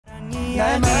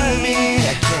나의 마음이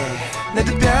내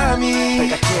두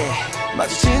뺨이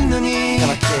마주친 눈이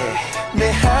내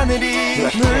하늘이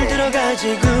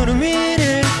물들어가지 구름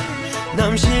위를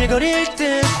넘실거릴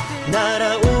듯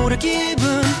날아오를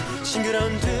기분.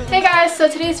 Hey guys, so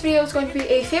today's video is going to be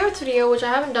a favorites video, which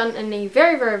I haven't done in a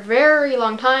very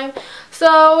long time.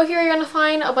 So here you're going to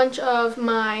find a bunch of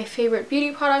my favorite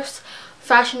beauty products,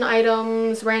 fashion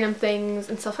items, random things,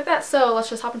 and stuff like that. So let's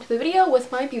just hop into the video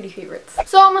with my beauty favorites.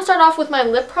 So I'm going to start off with my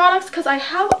lip products because I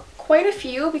have quite a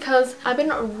few because I've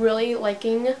been really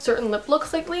liking certain lip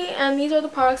looks lately, and these are the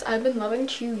products I've been loving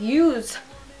to use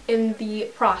in the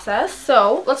process.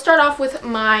 So let's start off with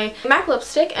my MAC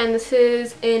lipstick, and this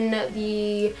is in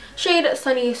the shade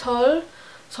Sunny Seoul,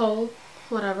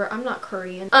 whatever, I'm not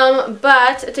Korean,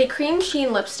 but it's a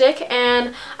Creamesheen lipstick,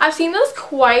 and I've seen this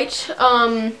quite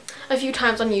a few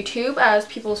times on YouTube as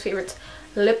people's favorite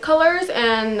lip colors,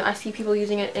 and I see people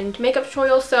using it in makeup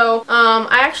tutorials. So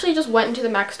I actually just went into the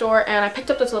MAC store and I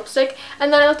picked up this lipstick,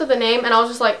 and then I looked at the name and I was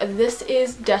just like, this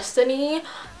is destiny.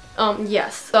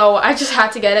 Yes, so I just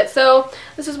had to get it. So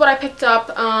this is what I picked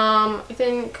up I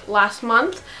think last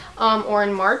month or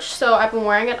in March. So I've been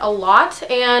wearing it a lot,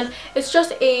 and it's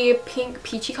just a pink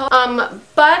peachy color,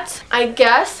 but I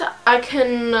guess I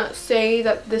can say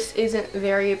that this isn't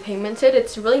very pigmented.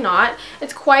 It's really not.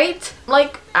 It's quite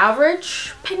like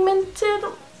average pigmented.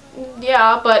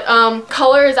 Yeah, but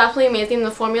color is absolutely amazing. The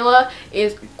formula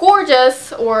is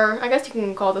gorgeous, or I guess you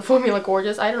can call the formula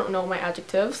gorgeous. I don't know my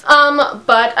adjectives.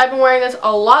 But I've been wearing this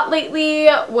a lot lately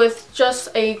with just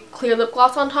a clear lip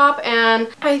gloss on top, and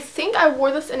I think I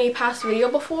wore this in a past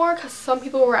video before because some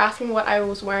people were asking what I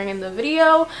was wearing in the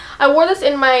video. I wore this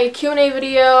in my Q&A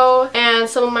video and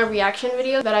some of my reaction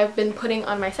videos that I've been putting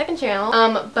on my second channel.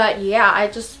 But yeah, I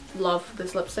just love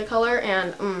this lipstick color,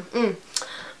 and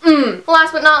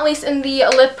Last but not least, in the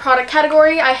lip product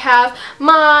category, I have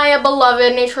my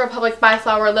beloved Nature Republic by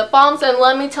Flower lip balms, and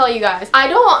let me tell you guys, I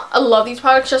don't love these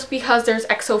products just because there's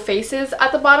XO faces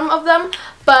at the bottom of them,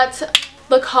 but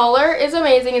the color is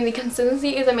amazing and the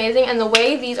consistency is amazing, and the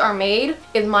way these are made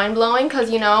is mind-blowing because,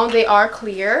 you know, they are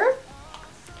clear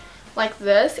like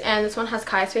this, and this one has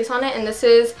Kai's face on it, and this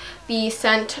is the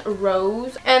scent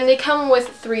Rose, and they come with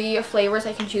 3 flavors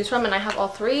I can choose from, and I have all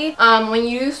 3. When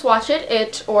you swatch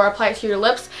it or apply it to your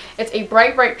lips, it's a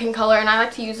bright pink color, and I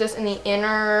like to use this in the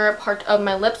inner part of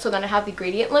my lips so then I have the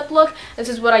gradient lip look. This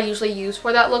is what I usually use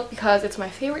for that look because it's my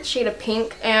favorite shade of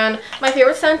pink, and my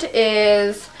favorite scent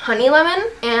is Honey Lemon,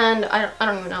 and I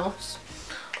don't even know.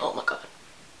 Oh my god,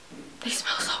 they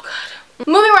smell so good.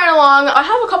 Moving right along, I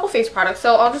have a couple face products,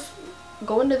 so I'll just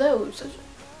go into those.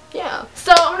 Yeah,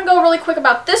 so I'm gonna go really quick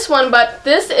about this one, but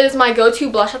this is my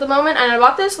go-to blush at the moment, and I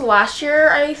bought this last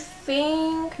year, I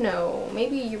think. No,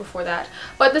 maybe a year before that,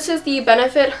 but this is the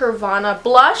Benefit Hervana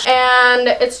blush, and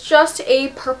it's just a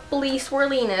purpley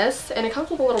swirliness, and it comes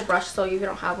with a little brush, so if you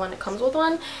don't have one, it comes with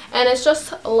one, and it's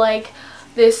just like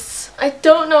this, I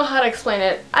don't know how to explain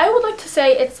it. I would like to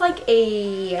say it's like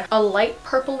a light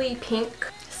purpley pink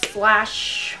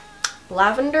slash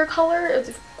lavender color.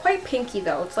 It's quite pinky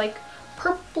though. It's like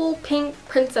purple pink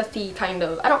princessy kind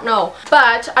of. I don't know,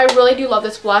 but I really do love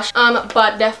this blush.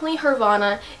 But definitely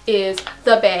Hervana is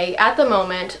the bae at the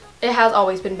moment. It has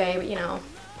always been bae, but you know,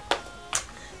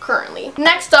 currently.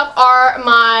 Next up are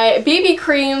my BB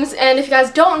creams, and if you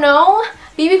guys don't know,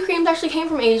 BB creams actually came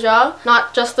from Asia,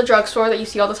 not just the drugstore that you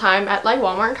see all the time at like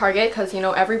Walmart and Target, because you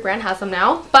know every brand has them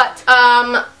now. But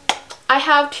I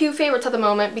have 2 favorites at the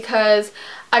moment because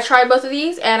I tried both of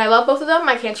these and I love both of them.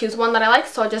 I can't choose one that I like,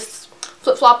 so I just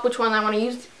flip-flop which one I want to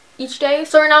use each day.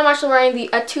 So right now I'm actually wearing the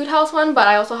Etude House one, but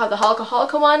I also have the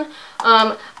Holika one.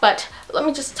 But let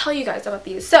me just tell you guys about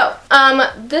these. So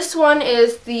this one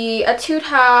is the Etude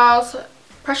House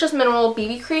Precious Mineral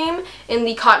BB Cream in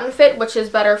the Cotton Fit, which is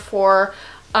better for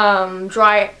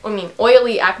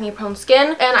oily acne prone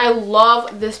skin, and I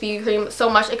love this BB cream so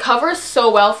much. It covers so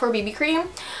well for BB cream,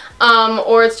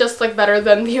 or it's just like better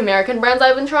than the American brands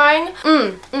I've been trying.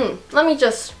 Let me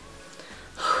just,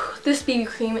 this BB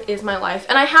cream is my life,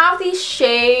 and I have the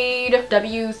shade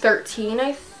W13,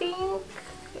 I think.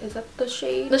 Is that the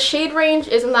shade? The shade range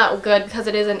isn't that good because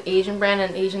it is an Asian brand,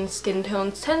 and Asian skin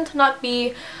tones tend to not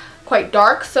be quite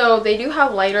dark, so they do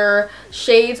have lighter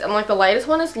shades, and like the lightest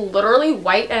one is literally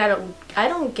white, and I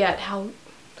don't get how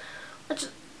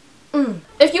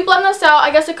If you blend this out,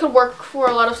 I guess it could work for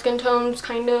a lot of skin tones,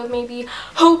 kind of, maybe.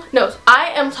 Who knows?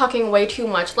 I am talking way too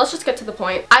much. Let's just get to the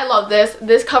point. I love this.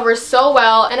 This covers so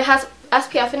well, and it has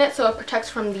SPF in it, so it protects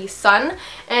from the sun,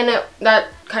 and that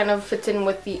kind of fits in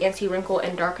with the anti-wrinkle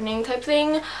and darkening type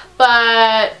thing.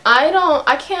 But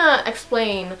I can't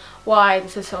explain why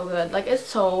this is so good. Like, it's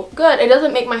so good. It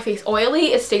doesn't make my face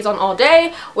oily. It stays on all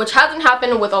day, which hasn't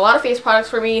happened with a lot of face products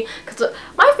for me, because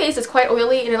my face is quite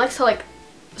oily and it likes to like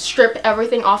strip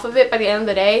everything off of it by the end of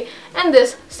the day, and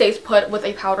this stays put with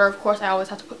a powder. Of course, I always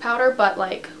have to put powder, but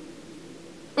like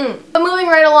But moving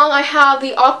right along, I have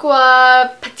the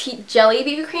Aqua Petit Jelly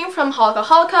BB Cream from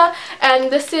Holika,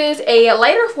 and this is a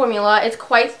lighter formula. It's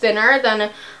quite thinner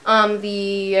than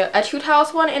the Etude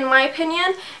House one, in my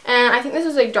opinion, and I think this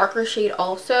is a darker shade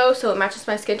also, so it matches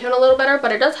my skin tone a little better,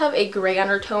 but it does have a gray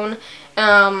undertone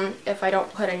if I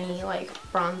don't put any like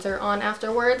bronzer on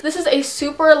afterwards. This is a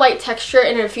super light texture,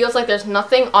 and it feels like there's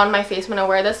nothing on my face when I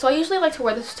wear this, so I usually like to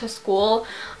wear this to school.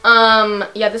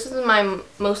 Yeah, this is my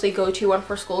mostly go-to one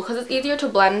for school because it's easier to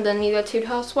blend than the Etude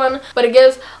House one, but it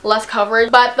gives less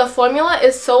coverage. But the formula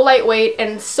is so lightweight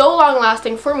and so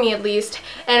long-lasting, for me at least,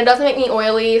 and it doesn't make me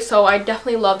oily, so I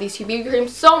definitely love these two BB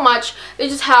creams so much. They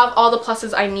just have all the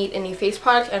pluses I need in a face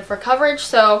product and for coverage,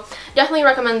 so definitely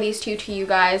recommend these two to you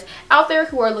guys out there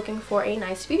who are looking for a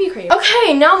nice BB cream.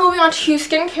 Okay, now moving on to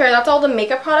skincare. That's all the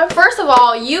makeup products. First of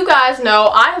all, you guys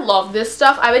know I love this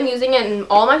stuff. I've been using it in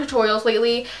all my tutorials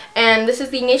lately, and this is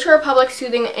the Nature Republic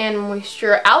Soothing and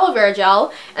Moisture Aloe Vera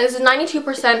Gel, and this is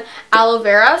 92% aloe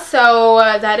vera, so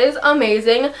that is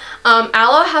amazing.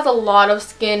 Aloe has a lot of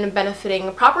skin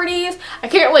benefiting properties. I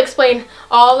can't really explain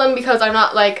all of them because I'm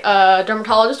not like a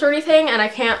dermatologist or anything, and I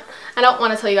don't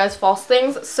want to tell you guys false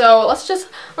things, so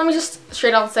let me just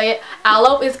straight out say it.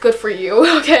 Aloe is good for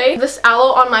you, okay? This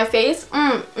aloe on my face,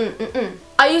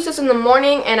 I use this in the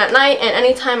morning and at night and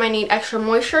anytime I need extra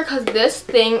moisture, because this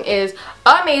thing is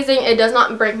amazing. It does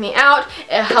not break me out.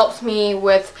 It helps me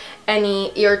with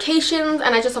any irritations,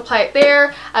 and I just apply it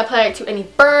there. I apply it to any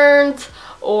burns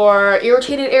or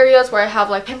irritated areas where I have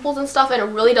like pimples and stuff, and it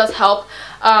really does help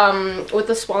with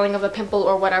the swelling of the pimple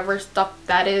or whatever stuff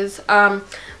that is.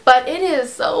 But it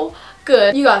is so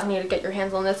good. You guys need to get your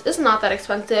hands on this. It's not that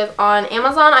expensive. On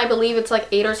Amazon, I believe it's like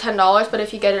 $8 or $10, but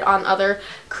if you get it on other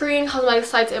Korean cosmetic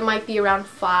sites, it might be around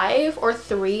 $5 or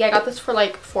 $3. I got this for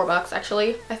like $4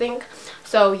 actually, I think.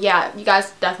 So yeah, you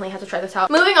guys definitely have to try this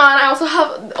out. Moving on, I also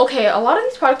have, okay, a lot of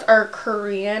these products are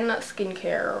Korean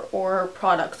skincare or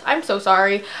products. I'm so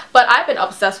sorry, but I've been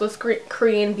obsessed with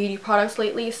Korean beauty products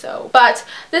lately, so. But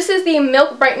this is the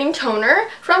Milk Brightening Toner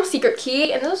from Secret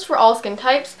Key, and this is for all skin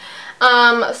types.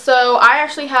 So I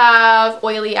actually have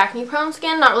oily, acne prone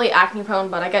skin. Not really acne prone,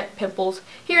 but I get pimples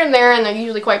here and there, and they're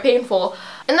usually quite painful.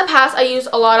 In the past, I used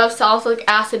a lot of salicylic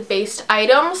acid based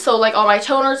items, so like all my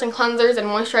toners and cleansers and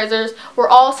moisturizers were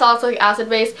all salicylic acid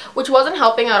based, which wasn't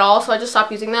helping at all, so I just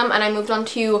stopped using them and I moved on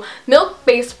to milk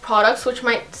based products, which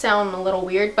might sound a little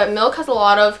weird, but milk has a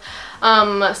lot of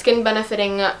skin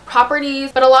benefiting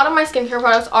properties, but a lot of my skincare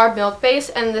products are milk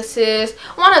based, and this is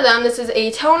one of them. This is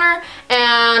a toner,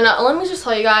 and let me just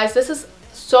tell you guys, this is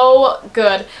so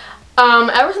good.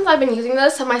 Ever since I've been using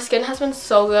this, my skin has been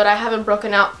so good. I haven't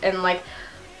broken out in like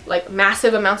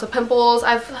massive amounts of pimples.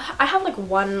 I have like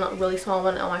one really small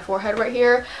one on my forehead right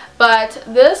here, but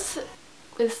this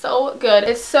is so good.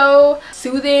 It's so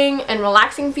soothing and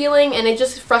relaxing feeling, and it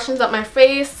just freshens up my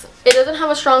face. It doesn't have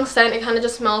a strong scent. It kind of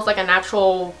just smells like a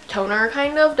natural toner,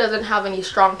 kind of. Doesn't have any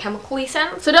strong chemical-y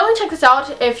scent. So definitely check this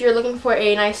out if you're looking for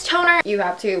a nice toner. You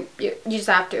have to. You just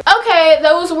have to. Okay,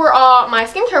 those were all my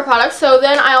skincare products. So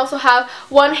then I also have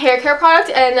one hair care product,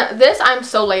 and this I'm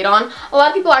so late on. A lot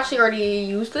of people actually already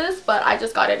use this, but I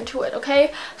just got into it,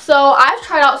 okay? So I've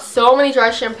tried out so many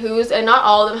dry shampoos, and not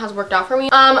all of them has worked out for me.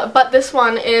 But this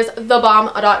one is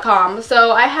thebalm.com.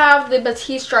 So I have the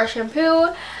Batiste dry shampoo.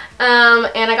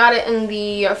 And I got it in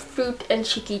the Fruit and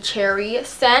Cheeky Cherry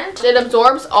scent. It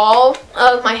absorbs all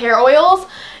of my hair oils,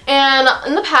 and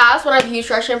in the past when I've used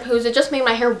dry shampoos, it just made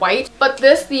my hair white. But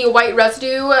this, the white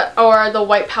residue or the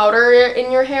white powder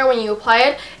in your hair when you apply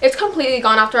it, it's completely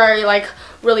gone after I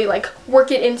really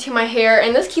work it into my hair,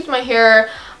 and this keeps my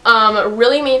hair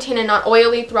really maintained and not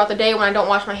oily throughout the day when I don't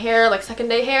wash my hair, like second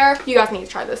day hair. You guys need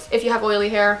to try this. If you have oily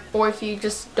hair, or if you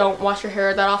just don't wash your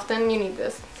hair that often, you need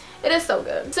this. It is so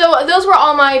good. So those were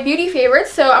all my beauty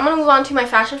favorites. So I'm going to move on to my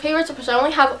fashion favorites, which I only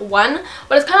have one,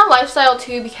 but it's kind of lifestyle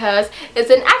too because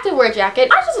it's an activewear jacket.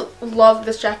 I just love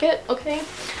this jacket, okay?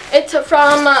 It's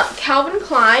from Calvin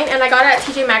Klein, and I got it at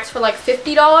TJ Maxx for like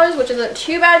 $50, which isn't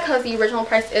too bad because the original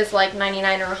price is like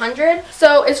 $99 or $100.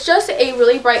 So it's just a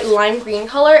really bright lime green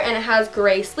color, and it has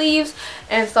gray sleeves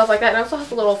and stuff like that. And it also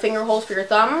has little finger holes for your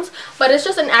thumbs. But it's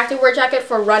just an activewear jacket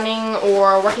for running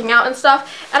or working out and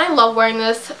stuff. And I love wearing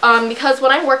this because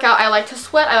when I work out, I like to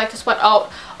sweat. I like to sweat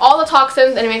out all the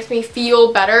toxins, and it makes me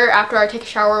feel better after I take a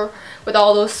shower with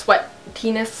all those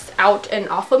sweatiness out and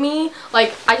off of me.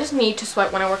 Like, I just need to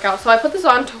sweat when I work out, so I put this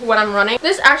on when I'm running.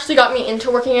 This actually got me into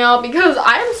working out because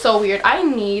I am so weird. I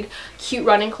need cute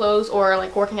running clothes or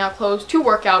like working out clothes to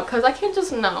work out because I can't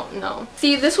just, no.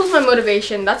 See, this was my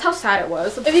motivation. That's how sad it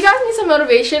was. If you guys need some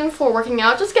motivation for working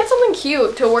out, just get something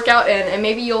cute to work out in, and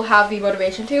maybe you'll have the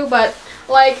motivation too. But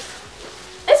like,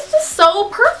 it's just so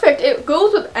perfect. It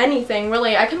goes with anything,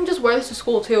 really. I can just wear this to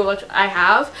school too, which I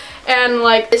have, and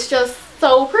like, it's just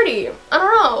so pretty. I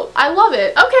don't know, I love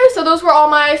it. Okay, so those were all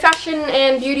my fashion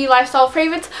and beauty lifestyle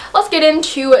favorites. Let's get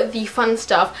into the fun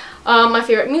stuff. My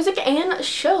favorite music and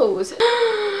shows.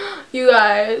 You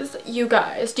guys, do you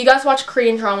guys watch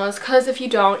Korean dramas? Because if you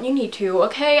don't, you need to,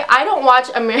 okay? I don't watch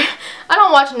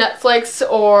Netflix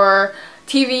or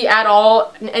TV at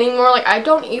all anymore. Like, I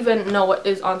don't even know what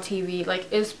is on TV.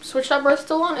 Like, is Switched Up Birth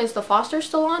still on? Is The Foster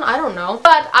still on? I don't know.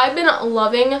 But I've been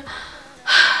loving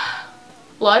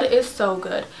Blood is so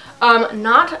good.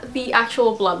 Not the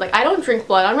actual blood. Like, I don't drink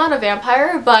blood. I'm not a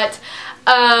vampire, but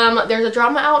there's a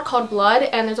drama out called Blood,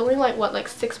 and there's only like, what, like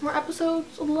 6 more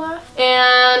episodes left.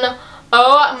 And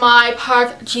oh my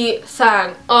Park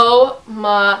Ji-sang. Oh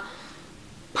my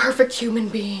perfect human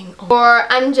being. Or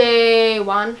An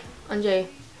Jae-wan. An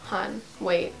Jae-han.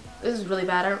 Wait, this is really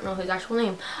bad. I don't know his actual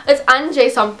name. It's An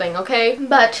Jae something, okay?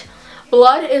 But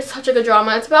Blood is such a good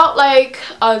drama. It's about like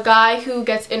a guy who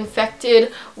gets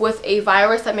infected with a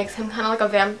virus that makes him kind of like a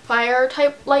vampire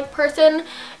type like person,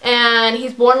 and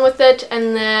he's born with it,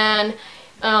 and then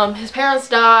his parents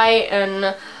die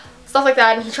and stuff like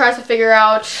that, and he tries to figure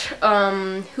out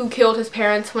who killed his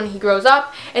parents when he grows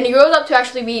up. And he grows up to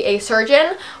actually be a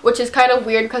surgeon, which is kind of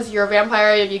weird because you're a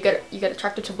vampire, you get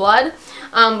attracted to blood.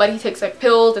 But he takes like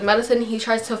pills and medicine. He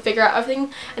tries to figure out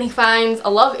everything, and he finds a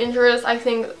love interest, I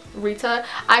think, Rita.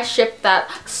 I ship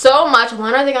that so much.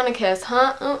 When are they gonna kiss,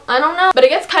 huh? I don't know. But it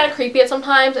gets kind of creepy at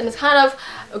sometimes, and it's kind of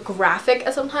graphic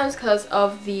at sometimes because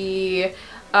of the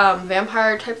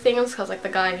vampire type things, because like the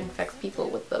guy infects people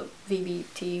with the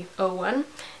VBT01,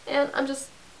 and I'm just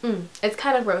it's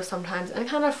kind of gross sometimes and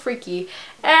kind of freaky,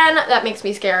 and that makes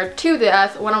me scared to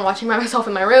death when I'm watching by myself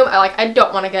in my room. I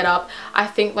don't want to get up. I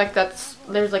think like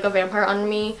there's like a vampire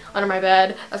under my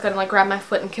bed that's gonna like grab my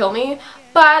foot and kill me.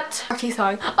 But Petit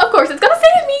song, of course, it's gonna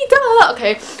save me, duh.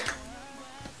 Okay,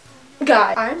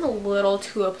 guys, I'm a little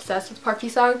too obsessed with Petit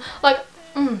song. Like,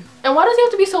 and why does he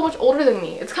have to be so much older than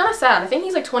me? It's kind of sad. I think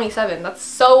he's like 27. That's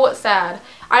so sad.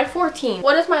 I'm 14.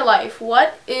 What is my life?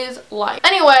 What is life?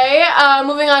 Anyway,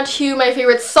 moving on to my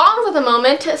favorite songs at the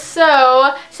moment.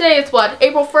 So today is what?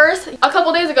 April 1st. A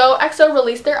couple days ago, EXO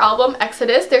released their album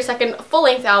Exodus, their second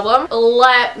full-length album.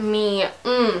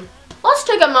 Let's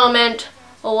take a moment.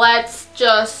 Let's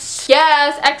just,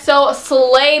 yes, EXO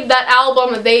slayed that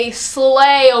album. They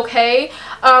slay, okay?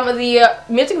 The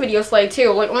music video slayed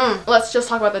too. Like, let's just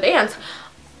talk about the dance.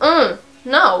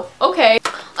 No, okay.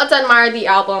 Let's admire the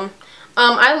album.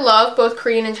 I love both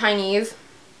Korean and Chinese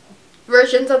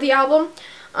versions of the album.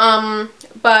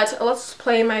 But let's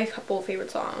play my couple favorite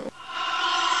songs.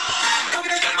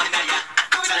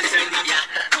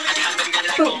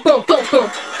 Boom, boom, boom, boom.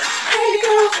 Hey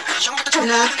girl.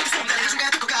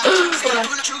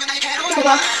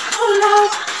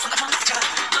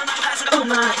 Oh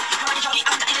my.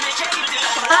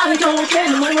 I don't care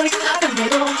no more.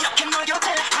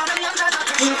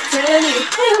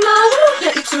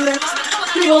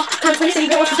 그리고 단순히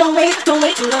생각을 don't wait too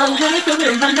long. 그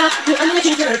그를 만나 그 안에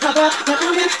진짜를 봐봐.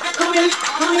 Come in.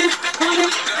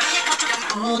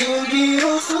 어느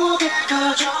위로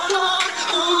속에까지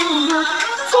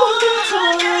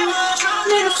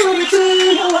내가 소리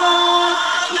들려와.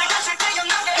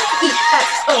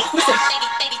 Listen.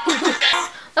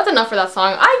 That's enough for that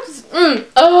song. I just,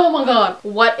 oh my god.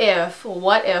 What if?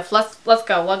 Let's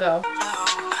go.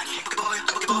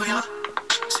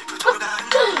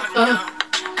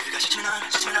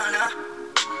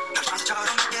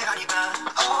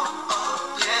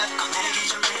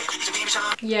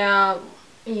 Yeah.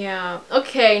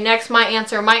 Okay, next, my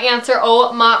answer.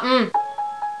 Oh my,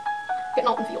 getting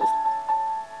all confused.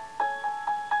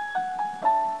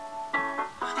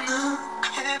 I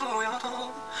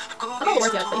don't know the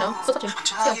words yet, but no, still touching.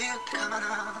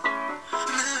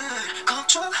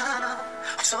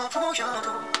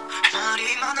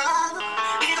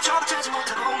 Still.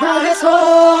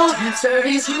 말해서 answer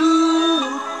is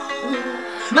you.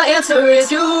 My answer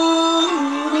is you.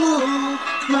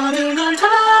 모든 걸 다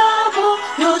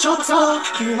보여줘서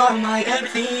you are my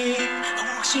everything.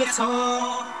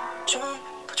 혹시해서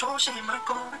좀더 조심할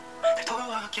걸 날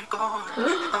도와줄 걸.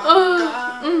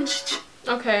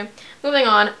 Okay, moving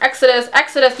on. Exodus,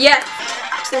 Exodus, yes!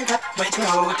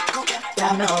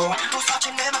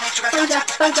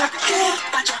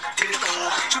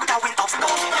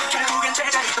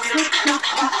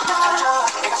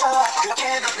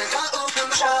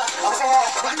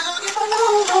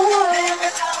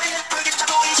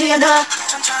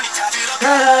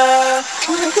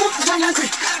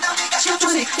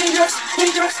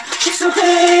 She's so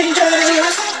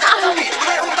dangerous.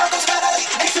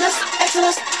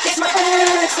 Exodus, it's my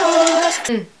exodus.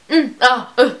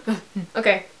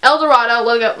 Okay, El Dorado,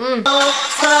 we'll go.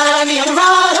 Find me El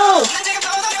Dorado.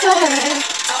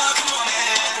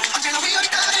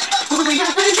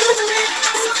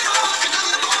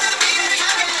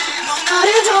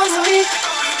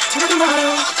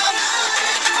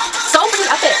 So pretty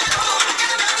outfit.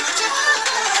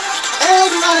 El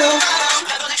Dorado.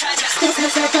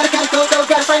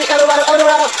 Gotta find the El Dorado, El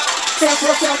Dorado.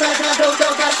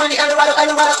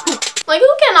 Like,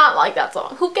 who cannot like that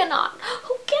song? Who cannot?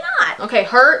 Who cannot? Okay,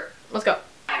 Hurt. Let's go.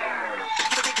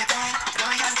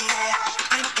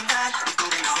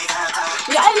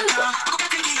 Yes.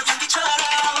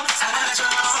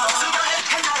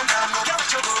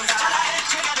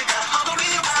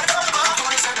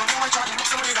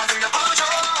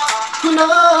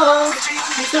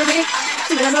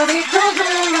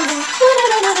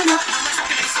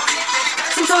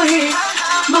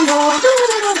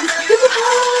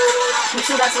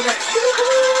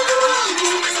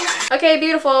 Okay,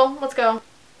 beautiful. Let's go.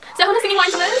 So, who's singing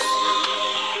lines to this?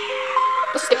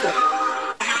 Let's stick to it.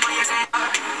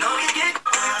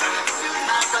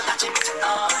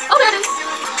 Oh, there it is.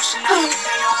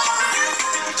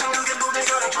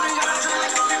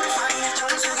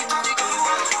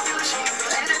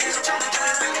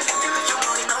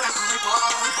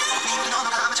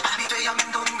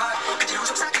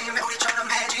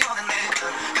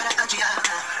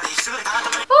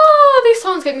 Oh, these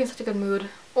songs get me in such a good mood.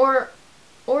 Or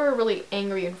a really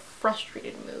angry and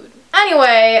frustrated mood.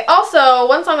 Anyway, also,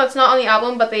 one song that's not on the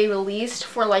album but they released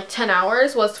for like 10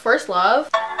 hours was First Love.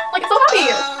 Like, it's so happy!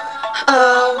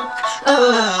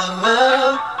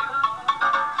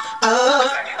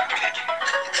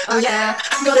 Oh yeah,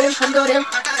 한 걸음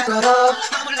걸어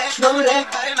너무래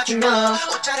주며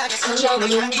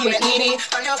천천히 왜 이리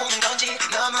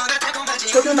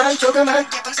조금만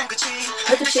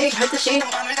할 듯이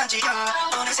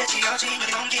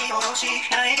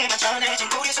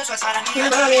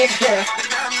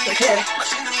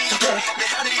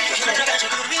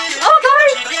Oh god!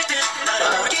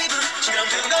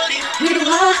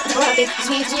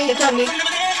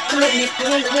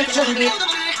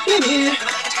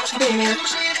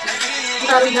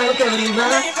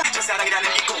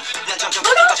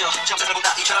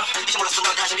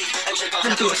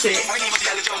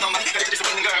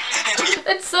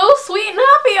 It's so sweet and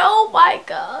happy, oh my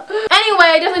god.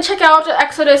 Anyway, definitely check out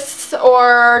Exodus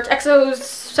or EXO's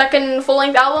second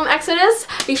full-length album, Exodus.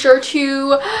 Be sure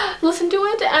to listen to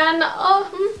it and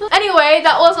anyway,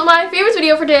 that was my favorites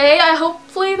video for today.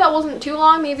 Hopefully that wasn't too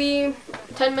long, maybe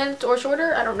 10 minutes or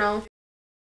shorter, I don't know.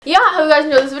 Yeah, I hope you guys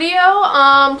enjoyed this video.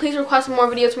 Please request more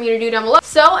videos for me to do down below.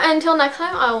 So until next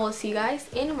time, I will see you guys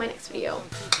in my next video.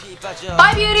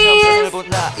 Bye, beauties!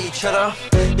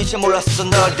 미처 몰랐어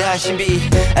널 대한 신비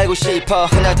알고 싶어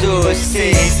하나 둘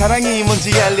셋 사랑이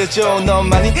뭔지 알려줘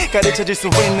너만이 가르쳐줄 수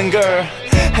있는 걸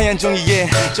하얀 종이에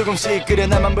조금씩 그려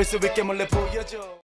나만 볼 수 있게 몰래 보여줘